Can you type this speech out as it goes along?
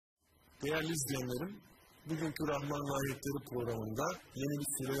Değerli izleyenlerim, bugünkü Rahman Ayetleri programında yeni bir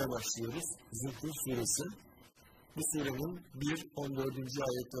sureye başlıyoruz. Zuhruf Suresi. Bu surenin 1-14.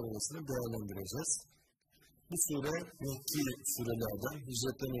 ayetler arasını değerlendireceğiz. Bu sure Mekki surelerden,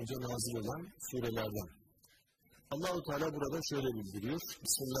 hicretten önce nazil olan surelerden. Allah-u Teala burada şöyle bildiriyor.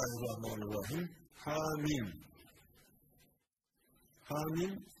 Bismillahirrahmanirrahim. Hamim.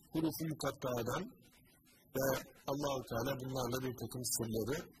 Hamim, hurufu mukattadan ve Allah-u Teala bunlarla bir takım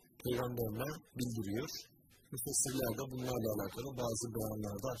sırları Peygamberine bildiriyor. Müfessirler de bunlarla alakalı bazı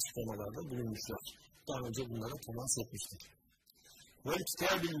beyanlarda, açıklamalarda bulunmuşlar. Daha önce bunlara temas etmiştik. Ve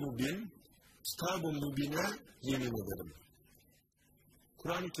kitab-ı mubin, kitab-ı mubine yemin ederim.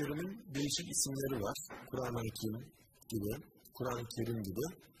 Kur'an-ı Kerim'in değişik isimleri var. Kur'an-ı gibi, Kur'an-ı Kerim gibi.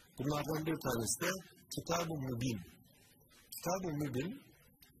 Bunlardan bir tanesi de kitab-ı mubin. Kitab-ı mubin,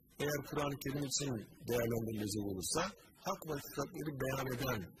 eğer Kur'an-ı Kerim için değerlendirilecek olursa, hak ve hakikatleri beyan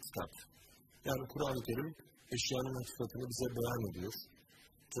eden kitap. Yani Kur'an-ı Kerim eşyanın hakikatini bize beyan ediyor.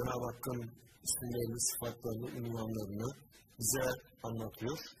 Cenab-ı Hakk'ın isimlerini, sıfatlarını, ünvanlarını bize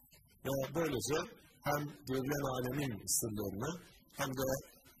anlatıyor. Ve böylece hem görülen alemin sırlarını hem de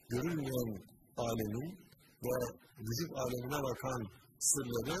görünmeyen alemin ve vücut alemine bakan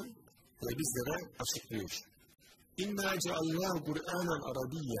sırları bizlere açıklıyor. İnna ceallâhu Kur'anen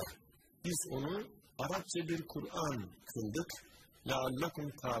arabiyye. Biz onu Arapça bir Kur'an kıldık. لَعَلَّكُمْ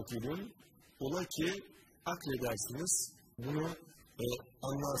تَعْقِلُونَ. Ola ki akledersiniz, bunu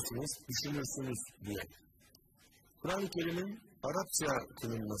anlarsınız, düşünürsünüz diye. Kur'an-ı Kerim'in Arapça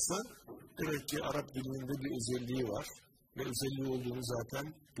kılınması, demek ki Arap dilinde bir özelliği var ve özelliği olduğunu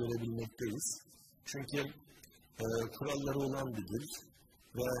zaten görebilmekteyiz. Çünkü kuralları olan bir dil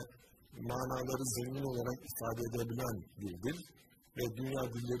ve manaları zengin olarak ifade edebilen bir dil ve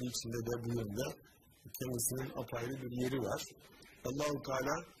dünya dilleri içinde de bu yönde kendisinin apayrı bir yeri var. Allah-u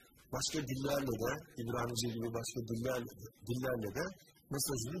Teala başka dillerle de, İbranice gibi başka dillerle de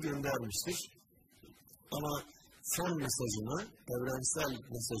mesajını göndermiştir. Ama son mesajını, evrensel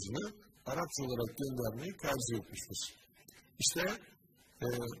mesajını Arapça olarak göndermeyi tercih etmiştir. İşte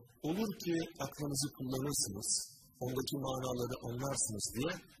olur ki aklınızı kullanırsınız, ondaki manaları anlarsınız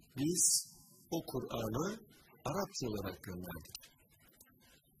diye biz o Kur'an'ı Arapça olarak gönderdik.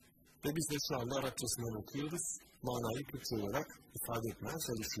 Ve biz de şu anda Arapçasından okuyoruz, manayı Türkçe olarak ifade etmeye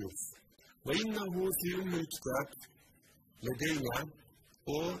çalışıyoruz. Ve innehu fi ümmül kitap ledeyna,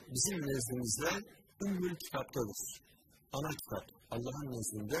 o bizim nezdimizde ümmül kitaptadır. Ana kitap. Allah'ın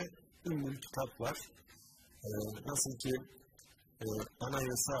nezdinde ümmül kitap var. Nasıl ki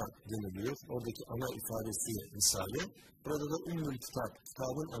anayasa deniliyor, oradaki ana ifadesi misali. Burada da ümmül kitap,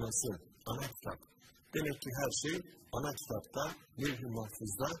 kitabın anası, ana kitap. Demek ki her şey ana kitapta, levh-i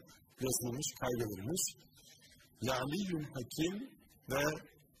mahfuzda yazılmış, kaydedilmiş. Ya'liyyun hakim ve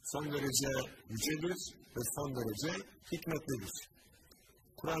son derece yücedir ve son derece hikmetlidir.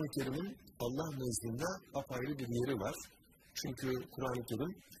 Kur'an-ı Kerim'in Allah nezdinde apayrı bir yeri var. Çünkü Kur'an-ı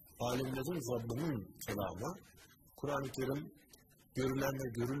Kerim alemlerin Rabbinin kelamı. Kur'an-ı Kerim görülen ve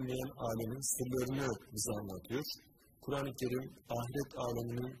görülmeyen alemin sırlarını bize anlatıyor. Kur'an-ı Kerim ahiret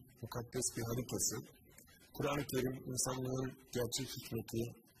aleminin mukaddes bir haritası. Kur'an-ı Kerim insanlığın gerçek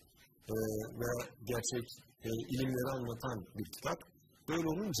hikmeti ve gerçek ilimleri anlatan bir kitap. Böyle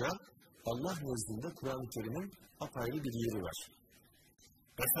olunca Allah nezdinde Kur'an-ı Kerim'in apayrı bir yeri var.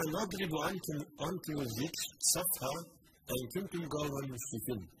 وَفَنَّضْرِبُ عَنْكُمُ الذِّكْرِ صَفْحًا اَنْ كُنْتُمْ قَوْمًا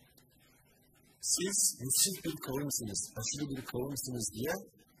مُسْرِفِينَ. Siz müsrif bir kavimsiniz, aşırı bir kavimsiniz diye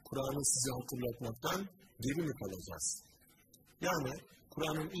Kur'an'ı size hatırlatmaktan geri mi kalacağız? Yani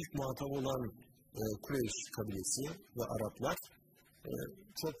Kur'an'ın ilk muhatabı olan Kureyş kabilesi ve Araplar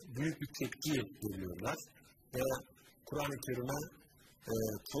çok büyük bir tepki veriyorlar ve Kur'an-ı Kerim'e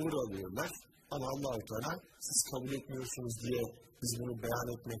tavır alıyorlar. Ama Allah-u Teala siz kabul etmiyorsunuz diye biz bunu beyan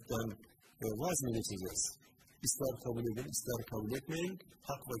etmekten vaz mı geçeceğiz? İster kabul edin, ister kabul etmeyin,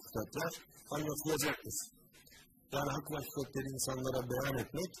 hak ve hakikatler anlatılacaktır. Yani hak ve hakikatleri insanlara beyan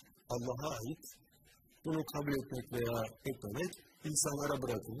etmek Allah'a ait. Bunu kabul etmek veya etmemek insanlara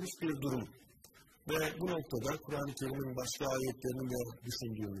bırakılmış bir durum. Ve bu noktada Kur'an-ı Kerim'in başka ayetlerini de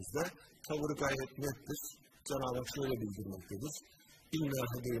düşündüğümüzde tavırı gayet nettir. Cenab-ı Hak şöyle bildirmektedir. İnna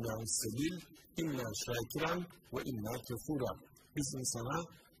hedeyna's sebil, inna şakiran ve inna kefura. Biz insana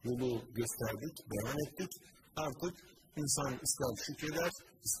yolu gösterdik, beyan ettik. Artık insan ister şükreder,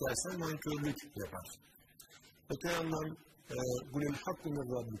 isterse nankörlük yapar. Öte yandan bunun hakkı min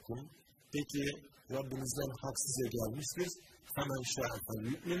rabbikum. Peki Rabbinizden hak size gelmiştir. فَمَنْ شَاءَ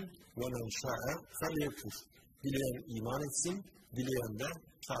فَلْيُؤْمِنْ وَمَنْ شَاءَ فَلْيَكْفُرْ. Dileyen iman etsin, dileyen de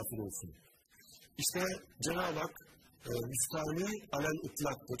kafir olsun. İşte Cenab-ı Hak müstahni alel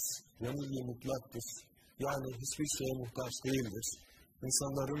ıtlaktır, yanılgı mutlaktır. Yani hiçbir şeye muhtaç değildir.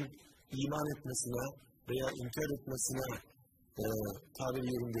 İnsanların iman etmesine veya inkar etmesine tabir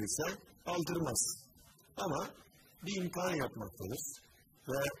yerindeyse aldırmaz. Ama bir imtihan yapmaktadır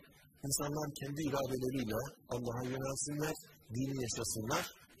ve insanlar kendi iradeleriyle Allah'a yönelsinler, dini yaşasınlar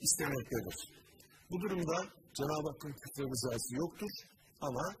istemektedir. Bu durumda Cenab-ı Hakk'ın küfre rızası yoktur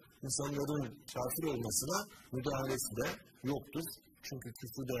ama insanların kafir olmasına müdahalesi de yoktur. Çünkü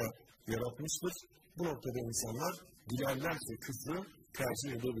küfrü de yaratmıştır. Bu noktada insanlar dilerlerse küfrü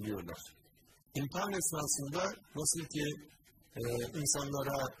tercih edebiliyorlar. İmtihan esnasında nasıl ki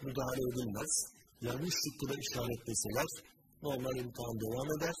insanlara müdahale edilmez, yanlış şıkkıda işaretleseler normal imtihan devam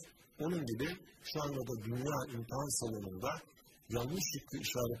eder. Onun gibi şu anda da dünya imtihan salonunda yanlış şıkkı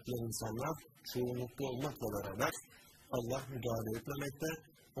işaretleyen insanlar çoğunlukta olmakla beraber Allah müdahale etmemekte,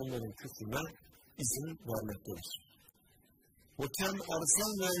 onların küfrüne izin vermektedir. وَكَمْ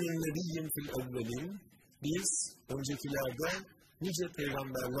أَرْسَلْنَا مِنْ نَبِيٍّ فِي الْأَوَّلِينَ Biz öncekilerde nice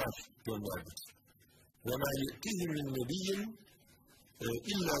peygamberler gönderdik. وَمَا يَأْتِهِمْ مِنْ نَبِيٍّ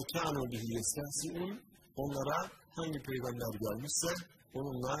اِلَّا كَانُوا بِهِ يَسْتَهْزِئُونَ Onlara hangi peygamber gelmişse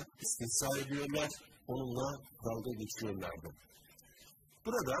onunla istihza ediyorlar, onunla dalga geçiyorlardı.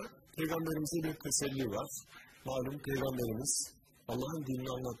 Burada peygamberimize bir teselli var. Malum peygamberimiz Allah'ın dinini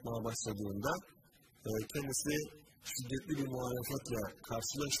anlatmaya başladığında kendisi şiddetli bir muhalefetle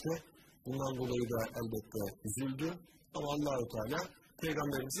karşılaştı. Bundan dolayı da elbette üzüldü. Ama Allah-u Teala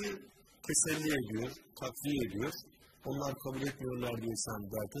peygamberimizi teselli ediyor, takviye ediyor. Onlar kabul etmiyorlar diye sen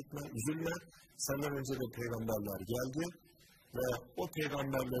dert etme, üzülme. Senden önce de peygamberler geldi ve o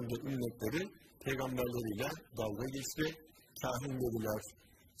peygamberlerin de ümmetleri peygamberleriyle dalga geçti. Kahin dediler,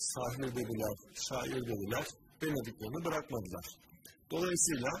 sahir dediler, şair dediler, demediklerini bırakmadılar.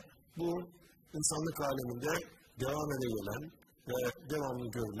 Dolayısıyla bu insanlık aleminde devam gelen ve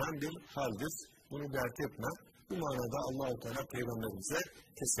devamlı görülen bir haldir. Bunu dert etme. Bu manada Allah-u Teala peygamberimize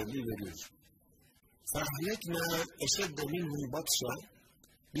teselli veriyor. فَاَهْلَكْنَا اَشَدَّ مِنْهُمْ بَطْشًا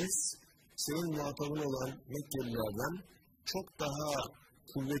Biz senin muhatabın olan Mekkelilerden çok daha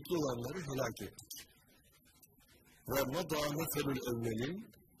kuvvetli olanları helak ettik. وَمَدَى مَثَلُ الْاَوَّلِينَ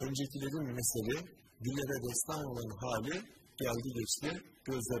Öncekilerin mesele, dillere destan olan hali geldi geçti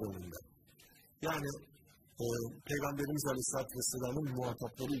gözler önünde. Yani Peygamberimiz Aleyhisselatü Vesselam'ın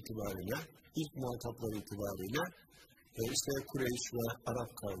muhatapları itibariyle, ilk muhatapları itibariyle işte Kureyş ve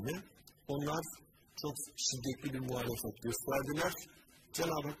Arap kavmi, onlar çok şiddetli bir muhalefet gösterdiler.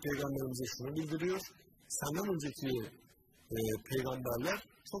 Cenab-ı Hak Peygamberimize şunu bildiriyor, senden önceki peygamberler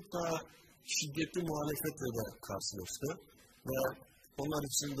çok daha şiddetli muhalefetle de karşılaştı ve onlar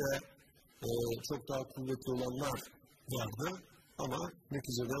içinde çok daha kuvvetli olanlar vardı ama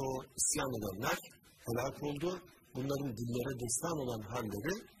neticede o isyan edenler helak oldu. Bunların dillere destan olan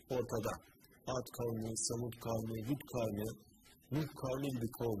halleri ortada. Ad kavmi, Samud kavmi, Hud kavmi, Nuh kavmi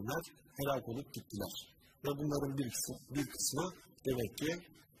gibi kavimler helak olup gittiler. Ve bunların bir kısmı demek ki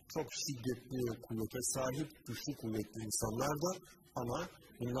çok şiddetli kuvvete sahip, güçlü kuvvetli insanlardı ama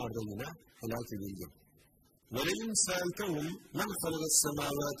bunlar da yine helak edildi. وَلَيْنْ سَأَلْتَهُمْ مَنْ خَلَقَ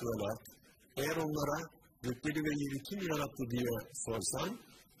السَّمَاوَاتِ وَالْأَرْضِ Eğer onlara gökleri ve yeri kim yarattı diye sorsan,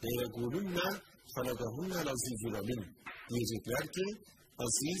 لَيَقُولُنَّ خَلَقَهُنَّ الْعَزِيزُ الْعَلِيمُ Diyecekler ki,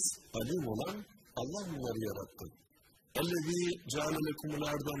 aziz, alim olan Allah bunları yarattı. اَلَّذ۪ي جَعَلَ لَكُمُ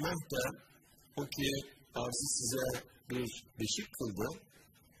الْاَرْضَ مَهْدًا O ki arzı size bir beşik kıldı.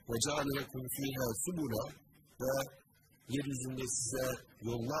 وَجَعَلَ لَكُمْ ف۪يهَا سُبُلًا Ve yeryüzünde size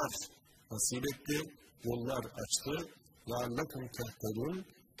yollar nasip etti, yollar açtı. لَعَلَّكُمْ تَهْتَدُونَ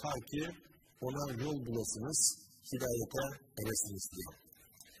Ta ki ona yol bulasınız, hidayete eresiniz diye.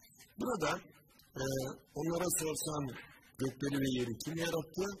 Burada onlara sorsan gökleri ve yeri kim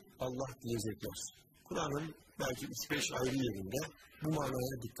yarattı? Allah diyecekler. Kur'an'ın belki 3-5 ayrı yerinde bu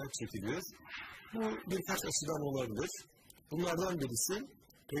manaya dikkat çekiliyor. Bu birkaç açıdan olabilir. Bunlardan birisi,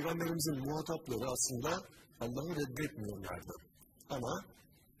 Peygamberimizin muhatapları aslında Allah'ı reddetmiyorlardı. Ama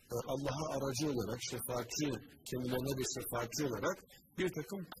Allah'a aracı olarak, şefaatçi, kendilerine de şefaatçi olarak bir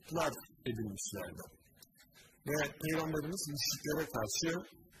takım putlar edinmişlerdi. Ve Peygamberimiz müşriklere karşı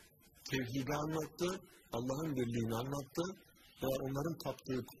tevhidi anlattı, Allah'ın birliğini anlattı ve onların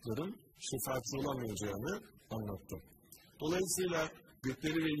taptığı putların şefaatçi olamayacağını anlattı. Dolayısıyla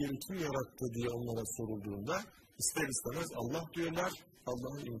gökleri ve yeri kim yarattı diye onlara sorulduğunda ister istemez Allah diyorlar,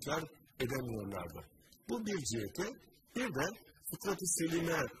 Allah'ı inkar edemiyorlardı. Bu bir ciheti, bir de fıtrat-ı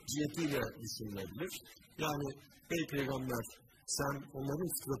selime cihetiyle düşünülebilir. Yani ey peygamber sen onların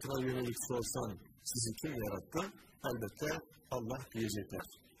fıtratına yönelik sorsan sizi kim yarattı? Elbette Allah diyecekler.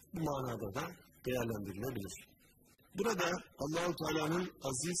 Bu manada da değerlendirilebilir. Burada Allah-u Teala'nın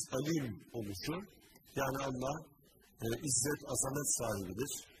aziz, alim oluşu, yani Allah izzet, azamet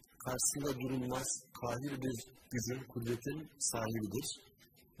sahibidir. Karşısında durulmaz, kahir bir gücün, kudretin sahibidir.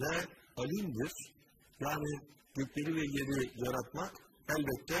 Ve alimdir. Yani gökleri ve yeri yaratmak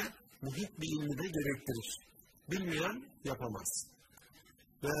elbette muhit bir ilmi de gerektirir. Bilmeyen yapamaz.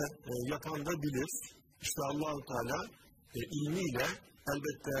 Ve yapan da bilir. İşte Allah-u Teala ilmiyle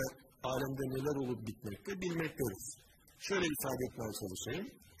elbette alemde neler olup bitmekte bilmektedir. Şöyle ifade etmeye çalışayım.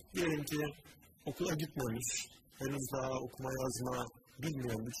 Diyelim ki okula gitmemiş, henüz daha okuma yazma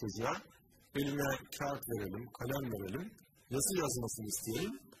bilmeyen bir çocuğa eline kağıt verelim, kalem verelim, yazı yazmasını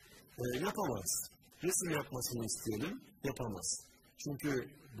isteyelim, yapamaz. Resim yapmasını isteyelim, yapamaz. Çünkü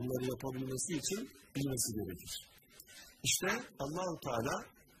bunları yapabilmesi için bilmesi gerekir. İşte Allah-u Teala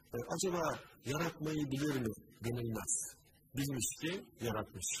acaba yaratmayı bilir mi denilmez. Bilmiş ki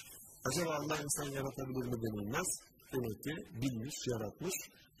yaratmış. Acaba Allah insan yaratabilir mi denilmez. Demek ki bilmiş, yaratmış.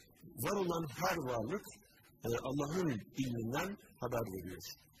 Var olan her varlık Allah'ın ilminden haber veriyor.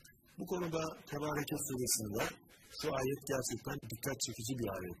 Bu konuda Tebareke Suresinde şu ayet gerçekten dikkat çekici bir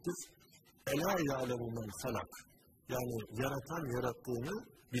ayettir. Ela ya'lemu men halak. Yani yaratan yarattığını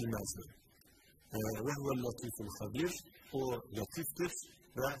bilmez mi? Ve huvel latiful habir. O latiftir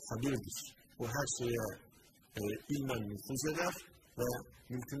ve habirdir. O her şeye ilmen nüfuz eder ve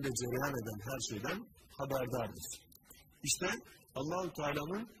mülkünde cereyan eden her şeyden haberdardır. İşte Allah-u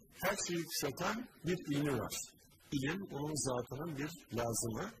Teala'nın her şeyi kuşatan bir ilmi var. İlim, onun zatının bir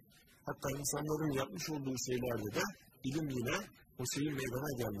lazımı. Hatta insanların yapmış olduğu şeylerde de ilim ile o şeyin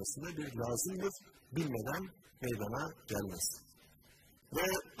meydana gelmesinde bir lazımdır. Bilmeden meydana gelmez. Ve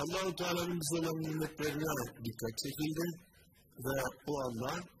Allah-u Teala'nın bize olan nimetlerine dikkat çekildi. Ve o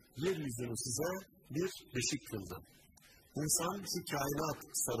Allah yeryüzünü size bir beşik kıldı. İnsan şu kainat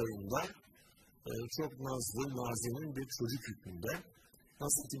sarayında çok nazlı, nazinin bir çocuk hükmünde.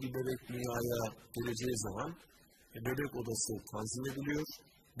 Nasıl ki bir bebek dünyaya geleceği zaman bebek odası tanzim ediliyor,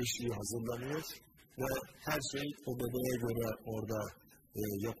 beşiği hazırlanıyor ve her şey o bebeğe göre orada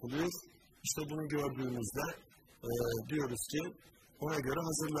yapılıyor. İşte bunu gördüğümüzde diyoruz ki ona göre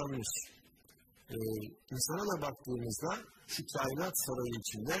hazırlanmış. İnsana da baktığımızda şu kainat sarayı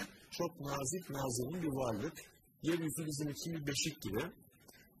içinde çok nazik nazinin bir varlık. Yeryüzü bizim için bir beşik gibi.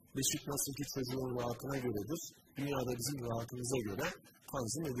 Beşik nasıl ki çocuğun rahatına göredir, dünyada bizim rahatımıza göre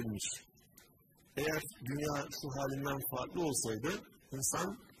tanzim edilmiş. Eğer dünya şu halinden farklı olsaydı,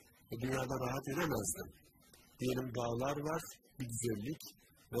 insan dünyada rahat edemezdi. Diyelim dağlar var, bir güzellik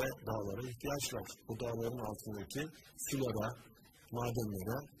ve dağlara ihtiyaç var. O dağların altındaki sulara,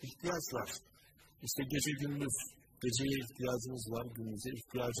 madenlere ihtiyaç var. İşte gece gündüz, geceye ihtiyacımız var, gündüze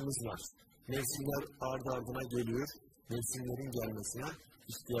ihtiyacımız var. Mevsimler ard ardına geliyor, mevsimlerin gelmesine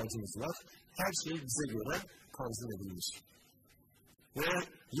ihtiyacımız var. Her şey bize göre tanzim edilmiş. Ve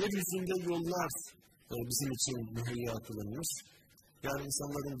yeryüzünde yollar bizim için müheyya kılınmış. Yani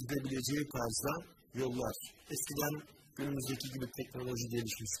insanların gidebileceği tarzda yollar. Eskiden günümüzdeki gibi teknoloji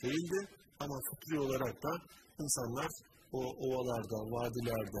gelişmiş değildi. Ama fıtri olarak da insanlar o ovalarda,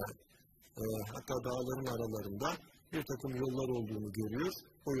 vadilerde, hatta dağların aralarında bir takım yollar olduğunu görüyor.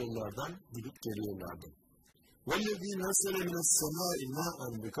 O yollardan gidip geliyorlardı. وَالَّذ۪ي نَسَلَ مِنَ السَّمَاءِ مَاءً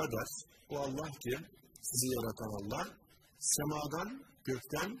بِقَدَرٍ. O Allah ki, sizi yaratan Allah, semadan,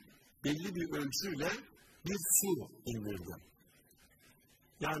 gökten belli bir ölçüyle bir su indirdi.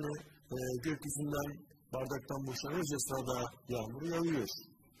 Yani gökyüzünden bardaktan boşanırcasına da yağmur yağıyor.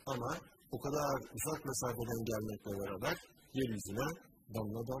 Ama o kadar uzak mesafeden gelmekle beraber yeryüzüne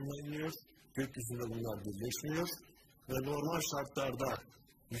damla damla iniyor. Gökyüzünde bunlar birleşmiyor. Ve normal şartlarda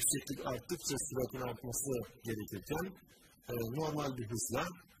yükseklik arttıkça süratin artması gerekirken normal bir hızla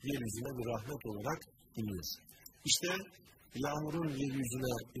yeryüzüne bir rahmet olarak iniyor. İşte yağmurun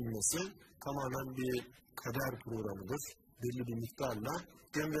yeryüzüne inmesi tamamen bir kader programıdır. Belli bir miktarla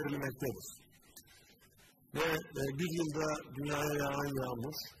gönderilmektedir. Ve bir yılda dünyaya yağan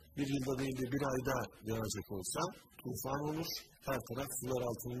yağmur, bir yılda değil de bir ayda yağacak olsa tufan olur, her taraf sular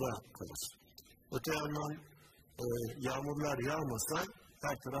altında kalır. Öte yandan yağmurlar yağmasa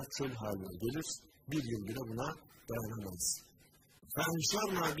her taraf çöl haline gelir, bir yıl bile buna dayanamaz.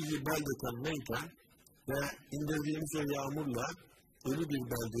 فَاَنْشَرْنَا بِهِ بَلْدَةً مَيْتًا. Ve indirdiğimiz o yağmurla ölü bir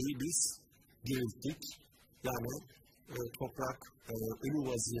beldeyi biz dirilttik. Yani toprak ölü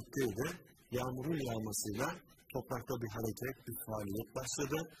vaziyetteydi. Yağmurun yağmasıyla toprakta bir hareket, bir faaliyet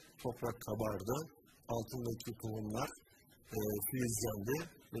başladı. Toprak kabardı. Altındaki tohumlar filizlendi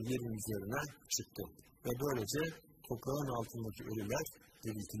ve yerin üzerine çıktı. Ve böylece toprağın altındaki ölüler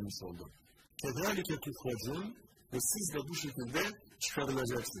diriltilmiş oldu. كَذَٰلِكَ تُخْرَجُونَ. Ve siz de bu şekilde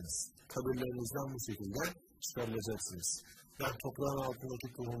çıkarılacaksınız. Kabirlerinizden bu şekilde çıkarılacaksınız. Yani toprağın altındaki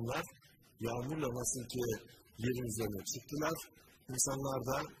tohumlar yağmurla nasıl ki yerin üzerine çıktılar, insanlar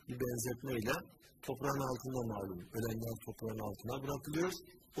da bir benzetmeyle toprağın altında malum, ölenler toprağın altına bırakılıyor,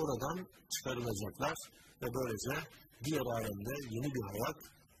 oradan çıkarılacaklar ve böylece diğer alemde yeni bir hayat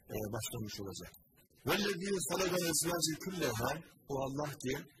başlamış olacak. وَالَّذِي خَلَقَ الْاَزْوَاجِ كُلَّهَا O Allah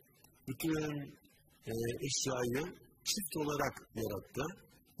ki bütün eşyayı çift olarak yarattı.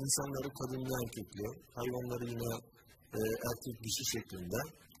 İnsanları kadınlı erkekli, hayvanları yine erkek dişi şeklinde,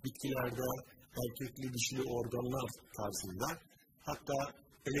 bitkilerde erkekli dişili organlar tarzında, hatta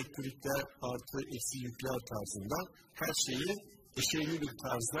elektrikte artı eksi yükler tarzında her şeyi eşeğli bir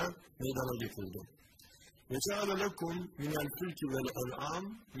tarzda meydana getirdi. وَجَعَلَ لَكُمْ مِنَ الْفُلْكِ وَالْاَنْعَامِ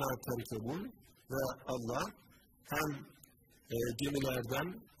مَا تَرْكَبُونَ Ve Allah hem gemilerden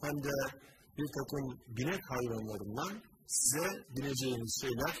hem de bir takım binek hayvanlarından size bineceğiniz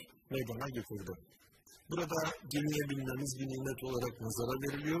şeyler meydana getirdi. Burada gemiye binmemiz bir nimet olarak nazara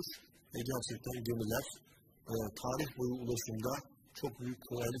veriliyor ve gerçekten gemiler tarih boyu ulaşımda çok büyük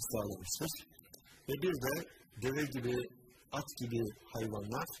kolaylık sağlamıştır. Ve bir de deve gibi, at gibi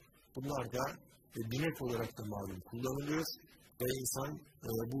hayvanlar, bunlar da binek olarak da malum kullanılıyor ve insan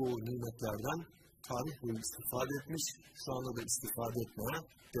bu nimetlerden tarih boyu istifade etmiş, şu anda da istifade etmeye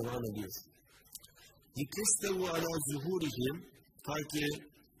devam ediyor. يَكَسْتَوُ عَلَى زُهُورِهِمْ Ta ki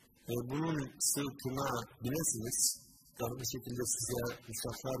bunun sırtına binesiniz, yani bu şekilde size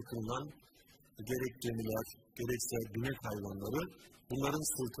müsahhar kılınan gerek gemiler, gerekse binek hayvanları, bunların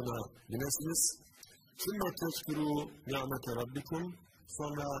sırtına binesiniz. ثُمَّ تَشْكُرُوا نِعْمَةَ رَبِّكُمْ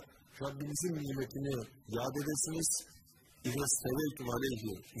Sonra Rabbinizin nimetini yad edesiniz. اِذَا اسْتَوَيْتُمْ عَلَيْهِ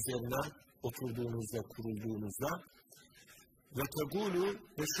Üzerine oturduğunuzda, kurulduğunuzda ve tegulu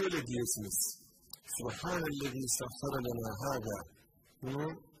ve şöyle diyesiniz. Subhanellezî sahhara lenâ hâzâ Bunu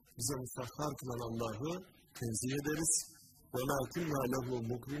bize müsahhar kılan Allah'ı tenzih ederiz. Ve mâ kunnâ lehu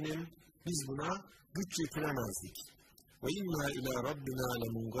mukrinin Biz buna güç yetiremezdik. Ve innâ ilâ rabbinâ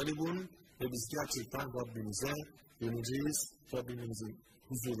lemungalibun Ve biz gerçekten Rabbimize döneceğiz. Rabbimizin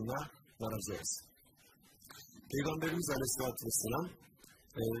huzuruna varacağız. Peygamberimiz Aleyhisselatü Vesselam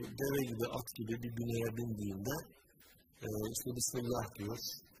deve gibi, at gibi bir bineye bindiğinde işte Bismillah diyor,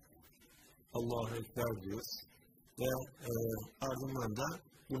 Allahu Ekber diyor ve ardından da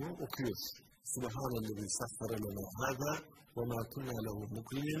bunu okuyor. Subhanellezî sahhara lenâ hâzâ ve mâ kunnâ lehu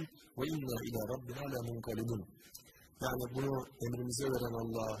mukrinin ve innâ ilâ rabbinâ lemunqalibun. Yani bunu emrimize veren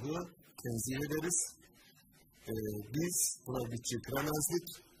Allah'ı tenzih ederiz. Biz buna güç yetiremezdik.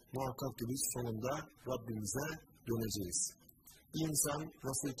 Muhakkak ki biz sonunda Rabbimize döneceğiz. Bir insan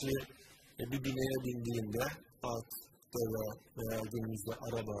nasıl ki bir bineğe bindiğinde at, deve veya günümüzde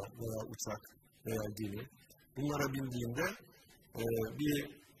araba veya uçak veya gemi bunlara bindiğinde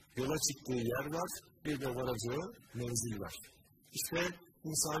bir yola çıktığı yer var, bir de varacağı menzil var. İşte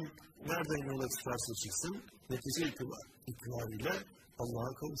insan nereden yola çıkarsa çıksın netice itibariyle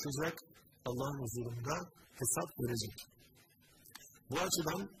Allah'a kavuşacak, Allah'ın huzurunda hesap verecek. Bu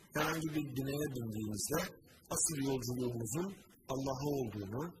açıdan herhangi bir bineğe bindiğimizde asıl yolculuğumuzun Allah'a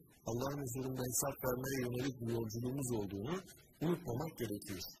olduğunu, Allah'ın huzurunda hesap vermeye yönelik bir yolculuğumuz olduğunu unutmamak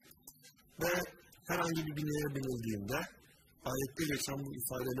gerekiyor. Ve herhangi bir bineğe binildiğinde ayette geçen bu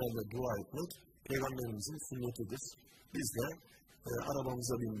ifadelerle dua etmek Peygamberimizin sünnetidir. Biz de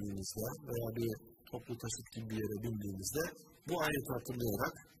arabamıza bindiğimizde veya bir toplu taşıt gibi bir yere bindiğimizde bu ayeti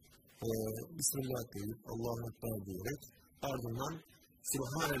hatırlayarak Bismillah deyip Allahu Ekber diyerek ardından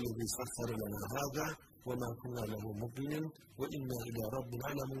Subhanellezî sahhara lenâ hâzâ ve mâ kunnâ lehu mukrinin ve innâ ilâ rabbinâ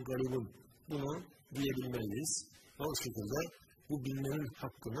lemunqalibun Bunu diyebilmeliyiz ve o şekilde bu bilmenin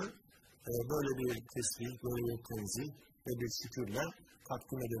hakkını böyle bir tesbih, böyle bir tenzih ve bir şükürle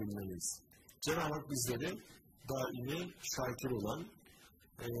takdim edebilmeliyiz. Cenab-ı Hak bizleri daimi şakir olan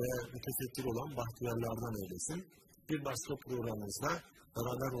ve mütefekkir olan bahtiyarlardan eylesin. Bir başka programımızda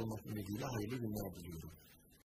beraber olmak ümidiyle hayırlı günler diliyorum.